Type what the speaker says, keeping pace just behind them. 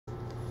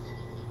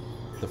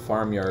the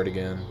farmyard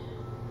again.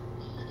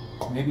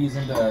 Maybe he's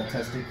into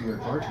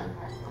testicular torture.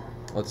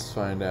 Let's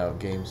find out.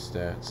 Game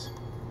stats.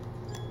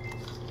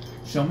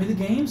 Show me the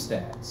game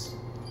stats.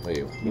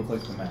 Wait. You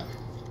click the map.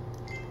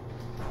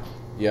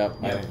 Yep.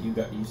 Yeah,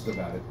 you still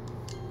got it.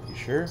 You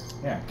sure?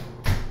 Yeah.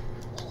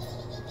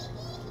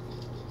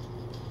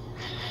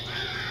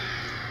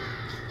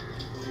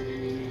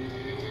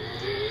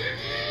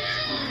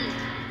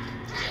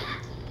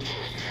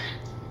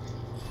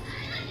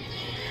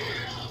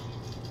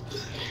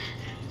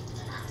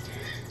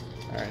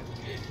 Alright.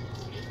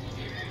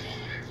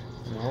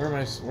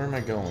 Where am I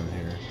going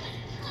here?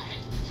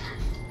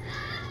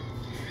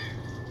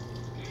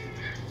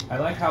 I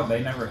like how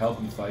they never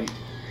help you fight.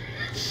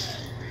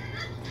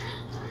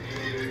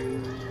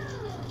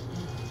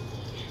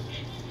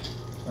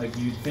 Like,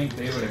 you'd think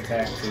they would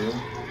attack too,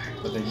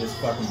 but they just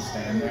fucking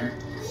stand there.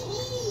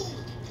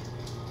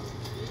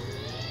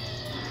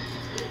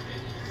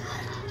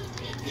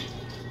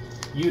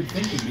 You'd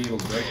think you'd be able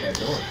to break that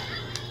door.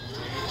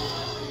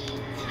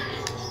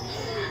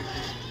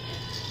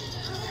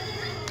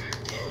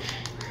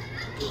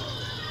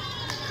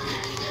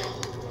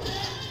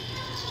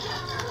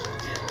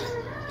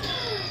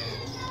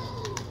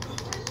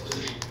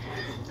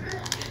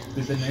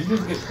 Did the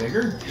ninjas get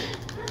bigger?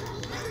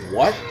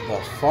 What the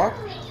fuck?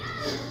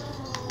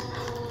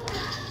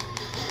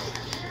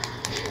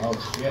 Oh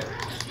shit.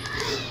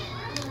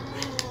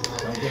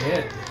 Don't get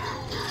hit.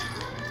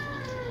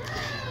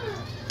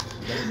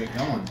 You better get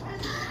going.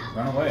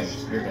 Run away.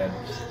 You're dead.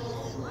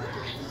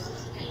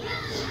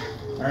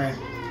 Alright.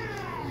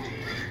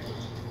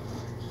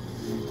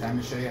 Time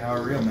to show you how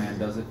a real man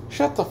does it.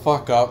 Shut the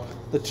fuck up.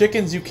 The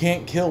chickens you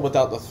can't kill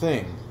without the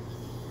thing.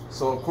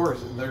 So of course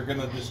they're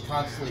gonna just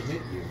constantly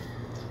hit you.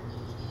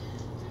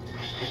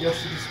 I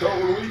guess you just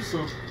don't release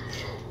them.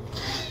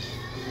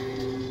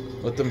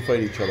 Let them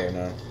fight each other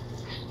now.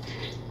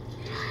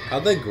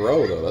 How'd they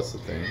grow though? That's the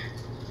thing.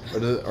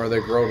 Or are they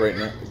grow right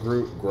now?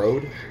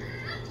 Growed?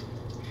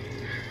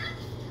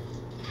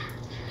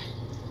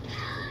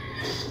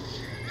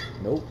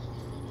 Nope.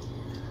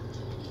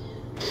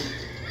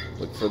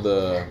 Look for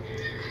the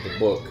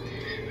book.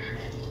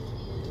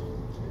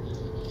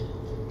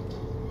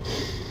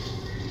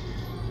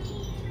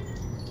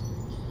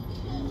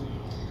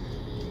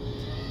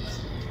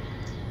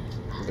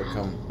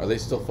 Are they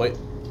still fighting?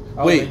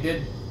 Oh, wait.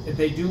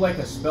 They do like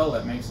a spell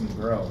that makes them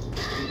grow.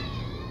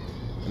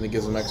 And it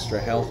gives them extra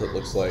health, it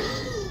looks like.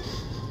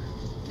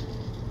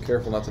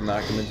 Careful not to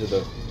knock them into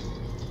the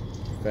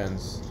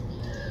fence.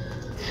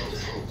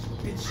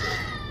 Bitch.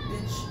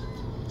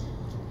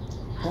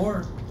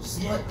 Whore.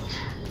 Slut.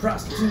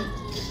 Prostitute.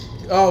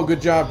 Oh,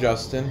 good job,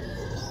 Justin.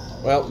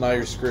 Well, now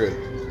you're screwed.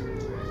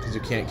 Because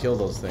you can't kill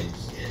those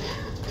things.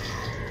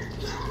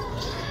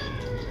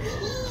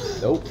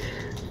 Nope.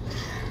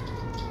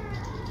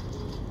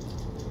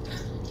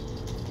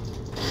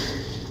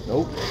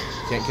 Nope.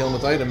 Can't kill them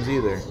with items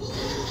either.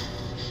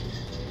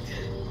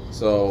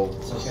 So...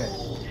 It's okay.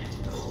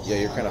 Yeah,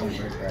 you're kind of...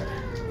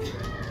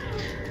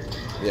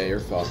 Yeah,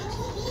 you're fucked.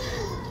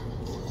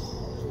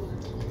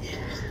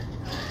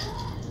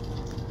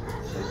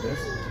 Like this?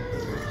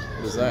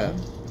 What is that?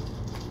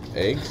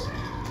 Eggs?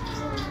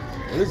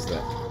 What is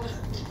that?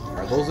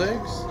 Are those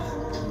eggs?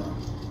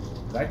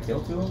 Did I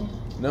kill two of them?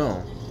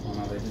 No. Oh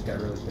no, they just got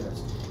really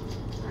pissed.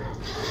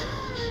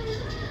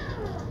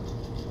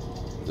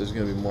 There's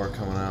gonna be more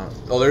coming out.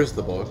 Oh, there's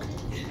the book.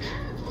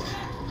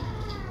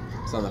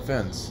 It's on the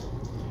fence.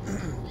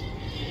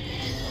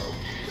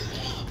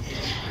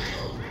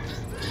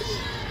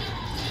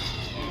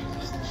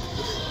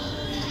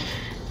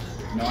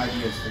 No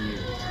ideas for you.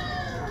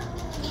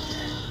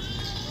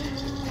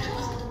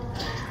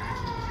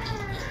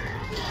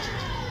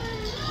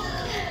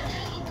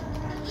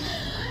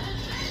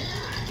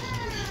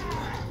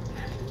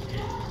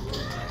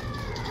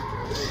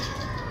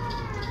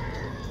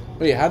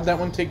 Wait, how'd that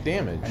one take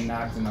damage? I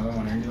knocked another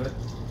one into it.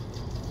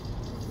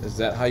 Is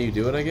that how you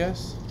do it, I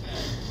guess?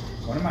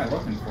 What am I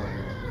looking for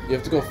here? You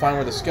have to go find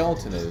where the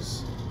skeleton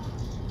is.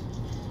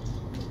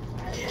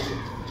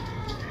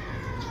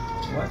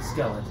 What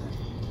skeleton?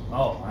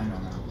 Oh, I know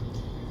now.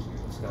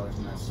 The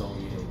skeleton that stole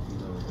the egg.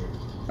 He's over here.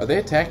 Are they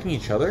attacking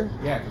each other?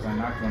 Yeah, because I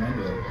knocked one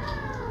into it.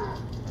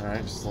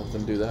 Alright, just let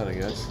them do that, I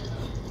guess.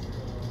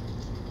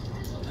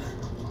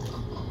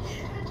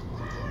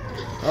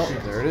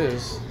 Oh, there it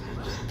is.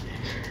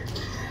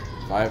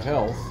 5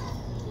 health.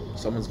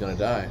 Someone's gonna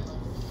die.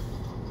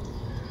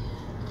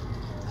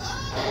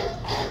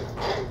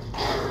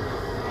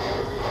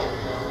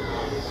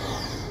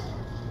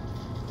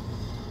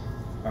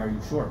 Are you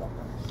sure about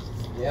that?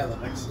 Yeah, the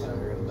next time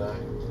you're gonna die.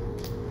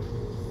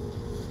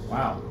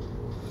 Wow.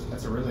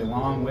 That's a really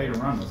long way to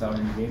run without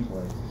any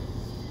gameplay.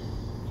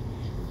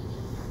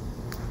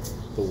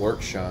 The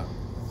workshop.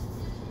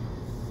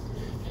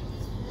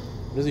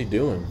 What is he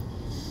doing?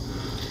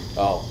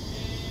 Oh.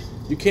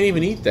 You can't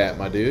even eat that,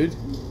 my dude.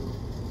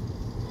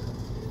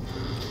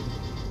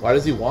 Why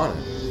does he want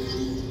it?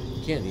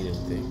 You can't eat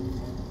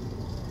anything.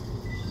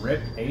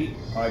 Rip 8?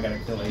 Oh, I gotta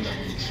kill 8 of them.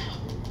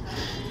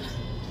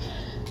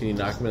 Can you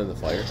knock him into the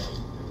fire?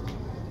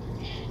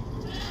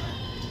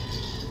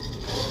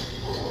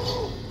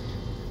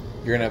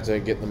 You're gonna have to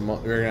get the.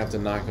 You're gonna have to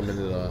knock him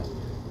into the.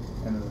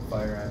 Into the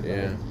fire ant.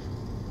 Yeah.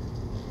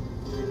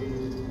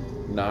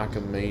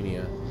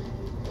 Knockamania.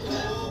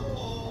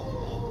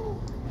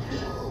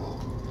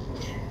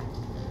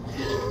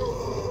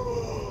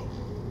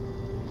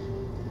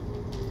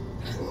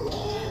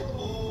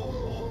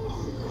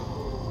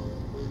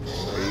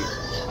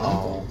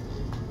 Oh.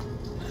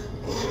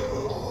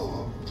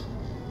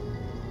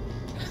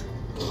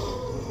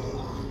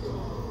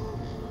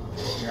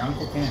 Your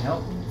uncle can't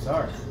help you.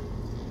 Sorry.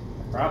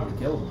 I probably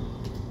killed him.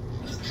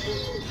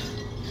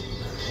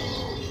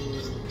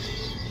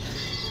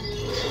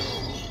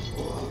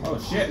 Oh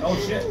shit, oh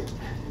shit.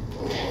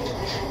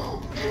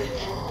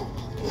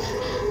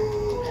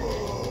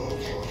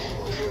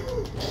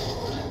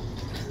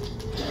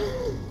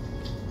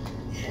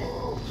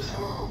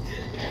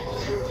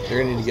 They're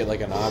gonna need to get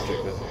like an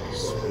object to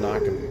just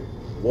knock him.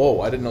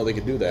 Whoa, I didn't know they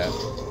could do that.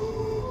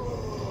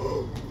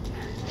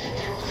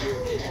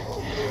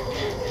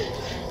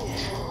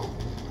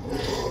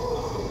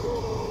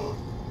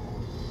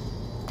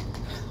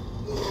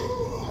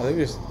 I think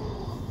there's.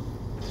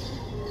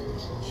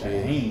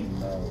 Dang,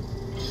 though.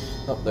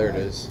 Oh, there it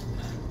is.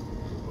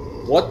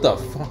 What the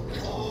fuck?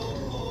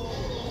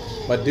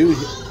 My dude.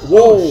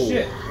 Whoa! Oh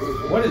shit!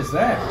 What is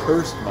that?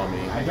 Cursed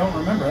mummy. I don't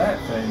remember that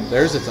thing.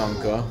 There's its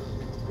unka.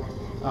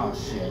 Oh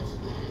shit.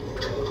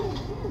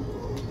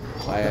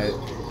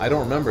 I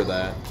don't remember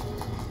that.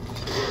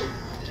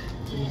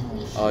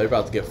 Oh, you're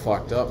about to get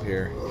fucked up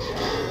here.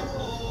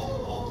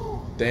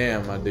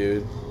 Damn, my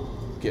dude.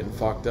 Getting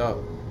fucked up.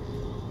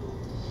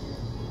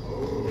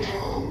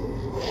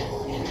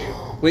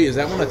 Wait, is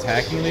that one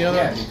attacking the other?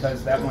 Yeah,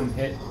 because that one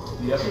hit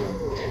the other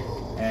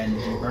one. And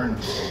you burned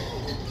him.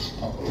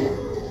 Oh, cool.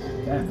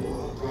 Damn.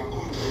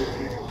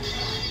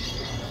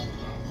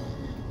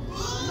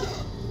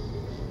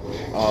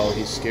 Oh,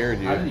 he scared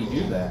you. How did he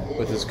do that?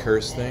 With his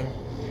curse thing.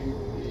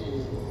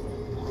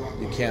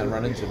 You can't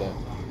run into them.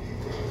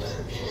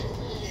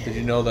 Did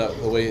you know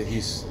that the way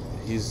he's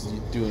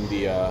doing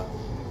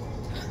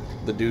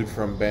the dude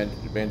from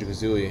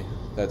Banjo-Kazooie,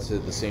 that's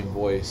the same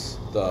voice,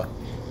 the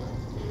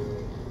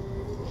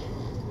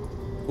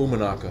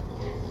Umanaka.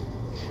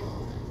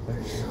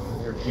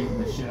 They're beating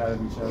the shit out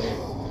of each other.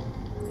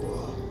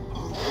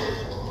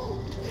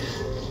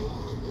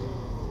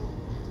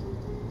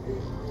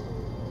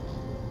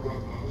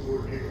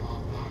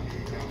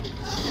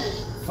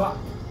 Fuck.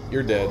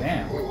 You're dead.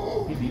 Damn.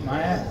 He beat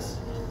my ass.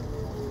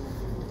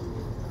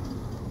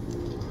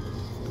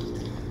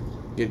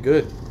 Get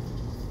good.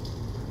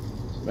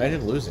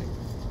 Imagine losing.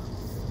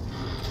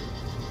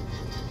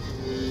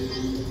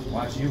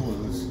 Watch you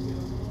lose.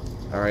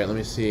 Alright, let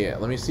me see.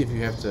 Let me see if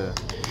you have to...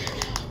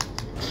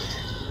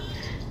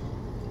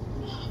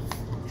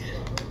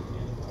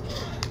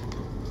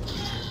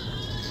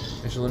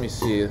 Actually, let me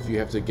see if you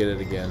have to get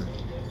it again.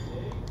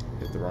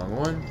 Hit the wrong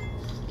one.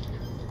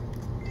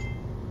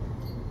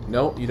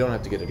 Nope, you don't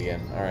have to get it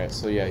again. Alright,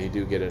 so yeah, you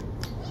do get it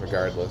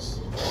regardless.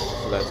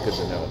 So that's good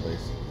to know at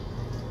least.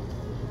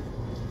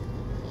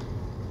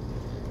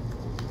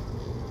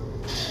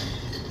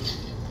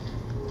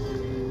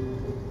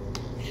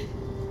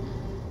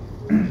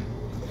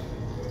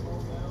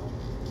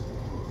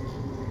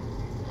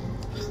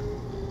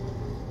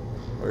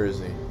 Where is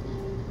he?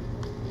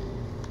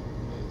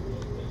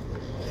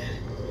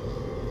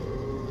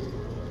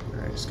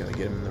 Alright, just gotta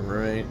get him in the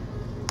right.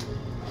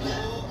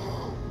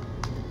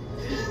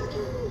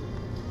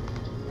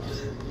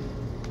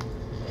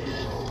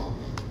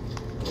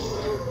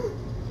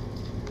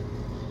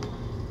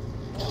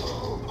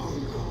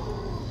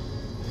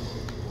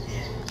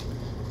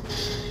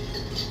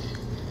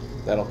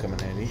 That'll come in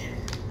handy.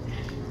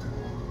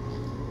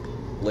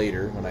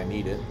 Later, when I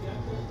need it.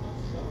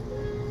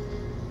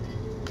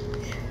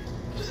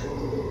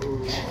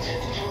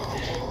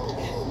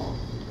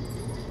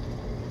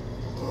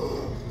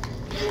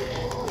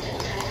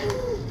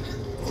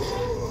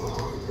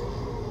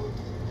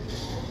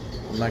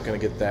 I'm not gonna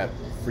get that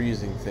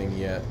freezing thing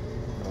yet.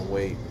 I'm gonna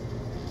wait.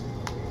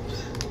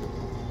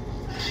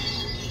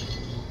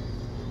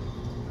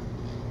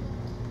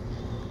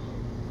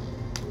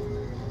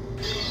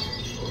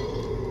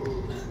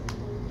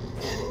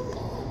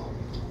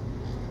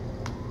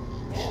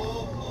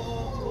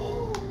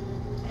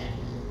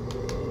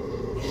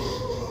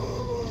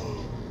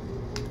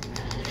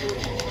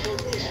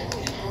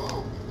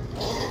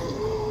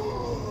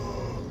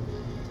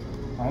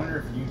 I wonder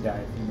if you die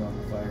if you go on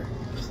the fire.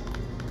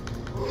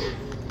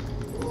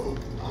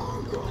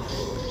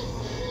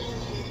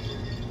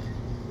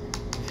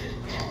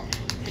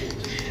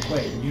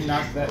 Wait, you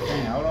knocked that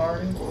thing out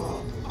already?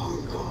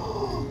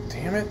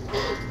 Damn it.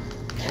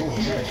 Oh,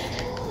 he missed.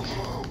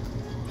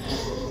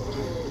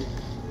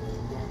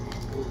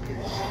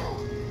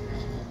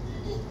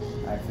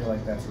 I feel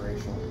like that's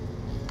racial.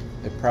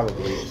 It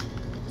probably is.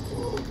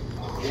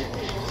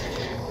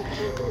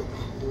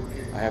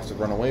 I have to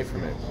run away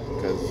from it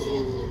because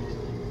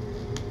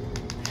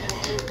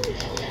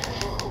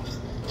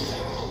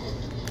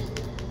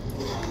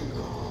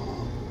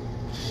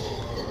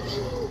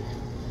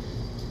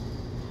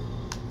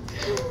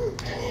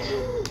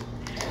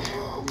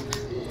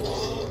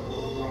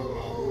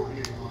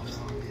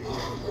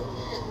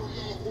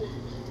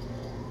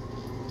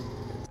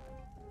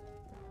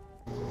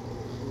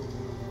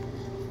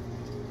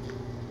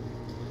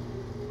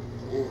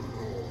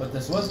But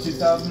this was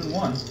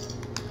 2001.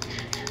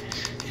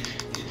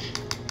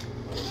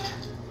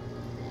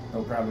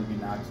 He'll probably be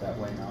knocked that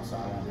way now, so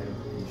I won't hit him.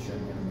 You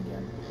shouldn't hit him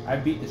again. I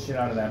beat the shit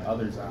out of that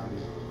other zombie.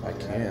 I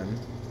can.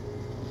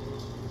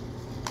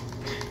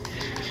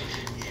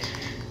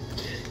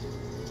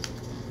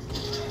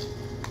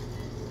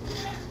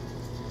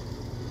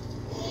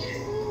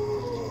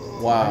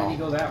 Why did Wow. he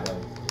go that way?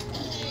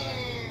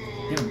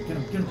 Get him, get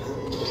him, get him.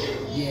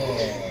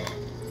 Yeah.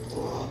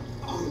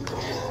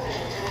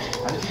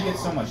 How did you get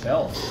so much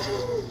health?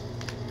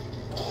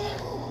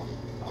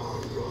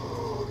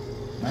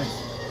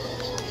 Nice.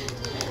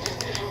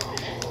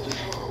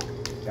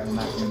 Gotta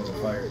knock him into the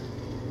fire.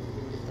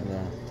 I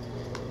know.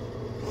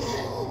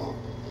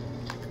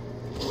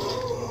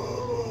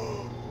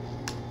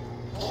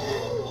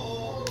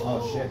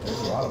 Oh shit, there's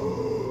a lot of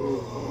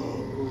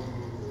them.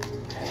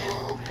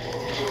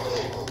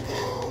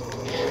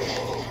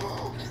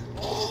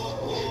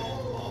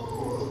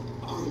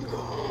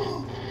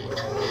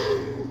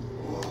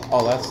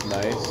 Oh, that's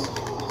nice.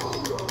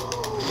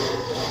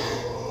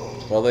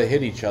 Well, they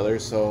hit each other,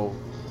 so...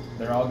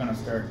 They're all gonna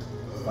start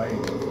fighting.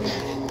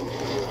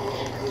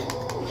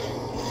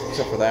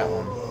 Except for that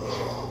one.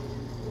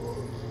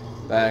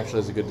 That actually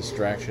is a good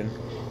distraction.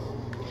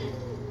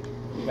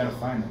 You gotta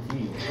find the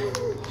key.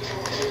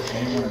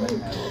 Any one of them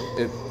has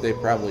it. They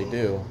probably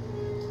do.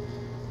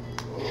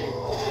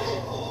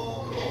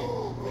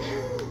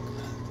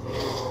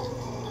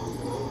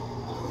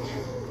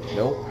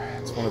 Nope,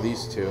 it's one of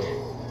these two.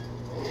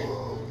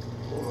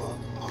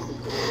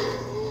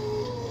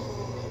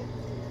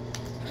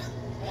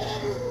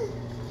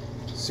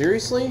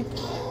 Seriously?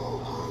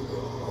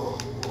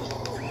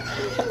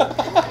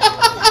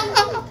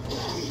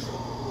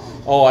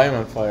 Oh, I am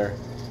on fire.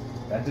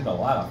 That did a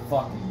lot of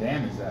fucking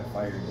damage, that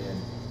fire did.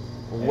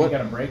 And What? you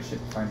gotta break shit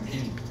to find the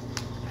key.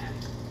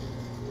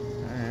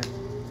 Alright.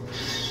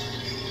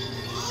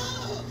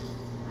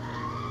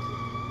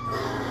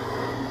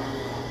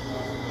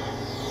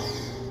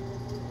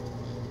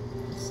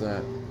 What's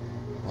that?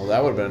 Well,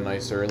 that would have been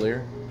nice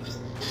earlier.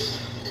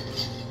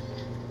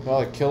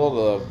 Well, kill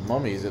all the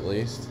mummies at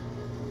least.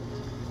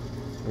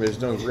 I mean,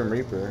 there's no Grim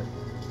Reaper.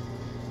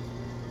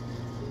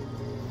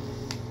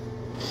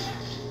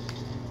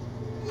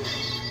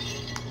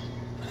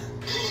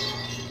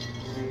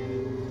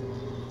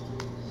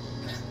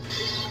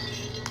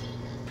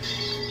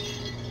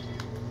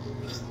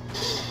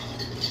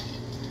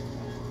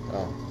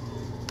 Oh,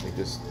 we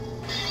just...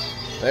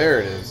 There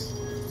it is.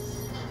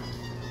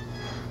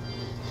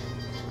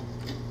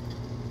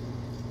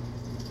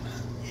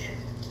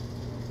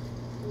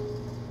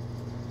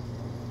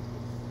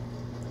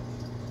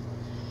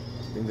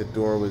 I think the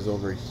door was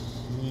over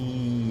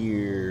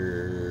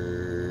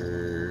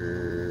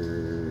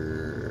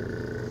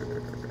here.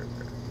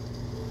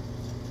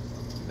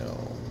 No.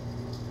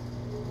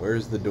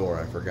 Where's the door?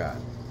 I forgot.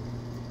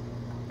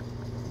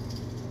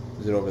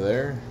 Is it over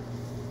there?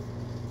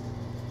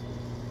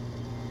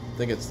 I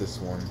think it's this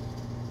one.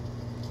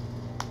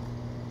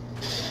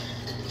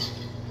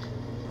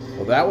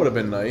 Well, that would have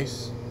been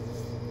nice.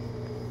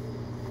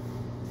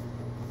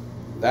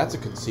 That's a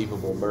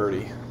conceivable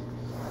birdie.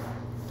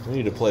 We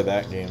need to play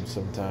that game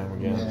sometime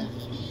again. Yeah.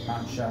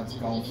 Hot Shots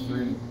Golf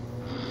 3.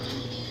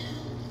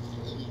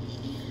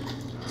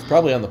 It's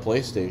probably on the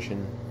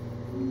PlayStation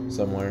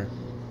somewhere.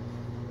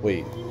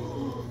 Wait.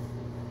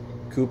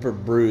 Cooper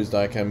bruised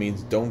icon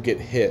means don't get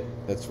hit.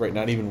 That's right,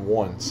 not even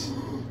once.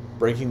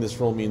 Breaking this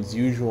rule means a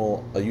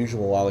usual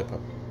lollipop.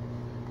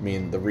 I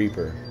mean the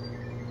Reaper.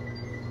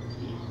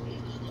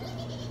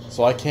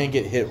 So I can't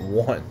get hit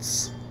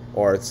once,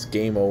 or it's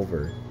game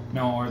over.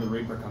 No, or the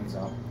Reaper comes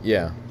out.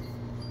 Yeah.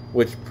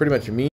 Which pretty much means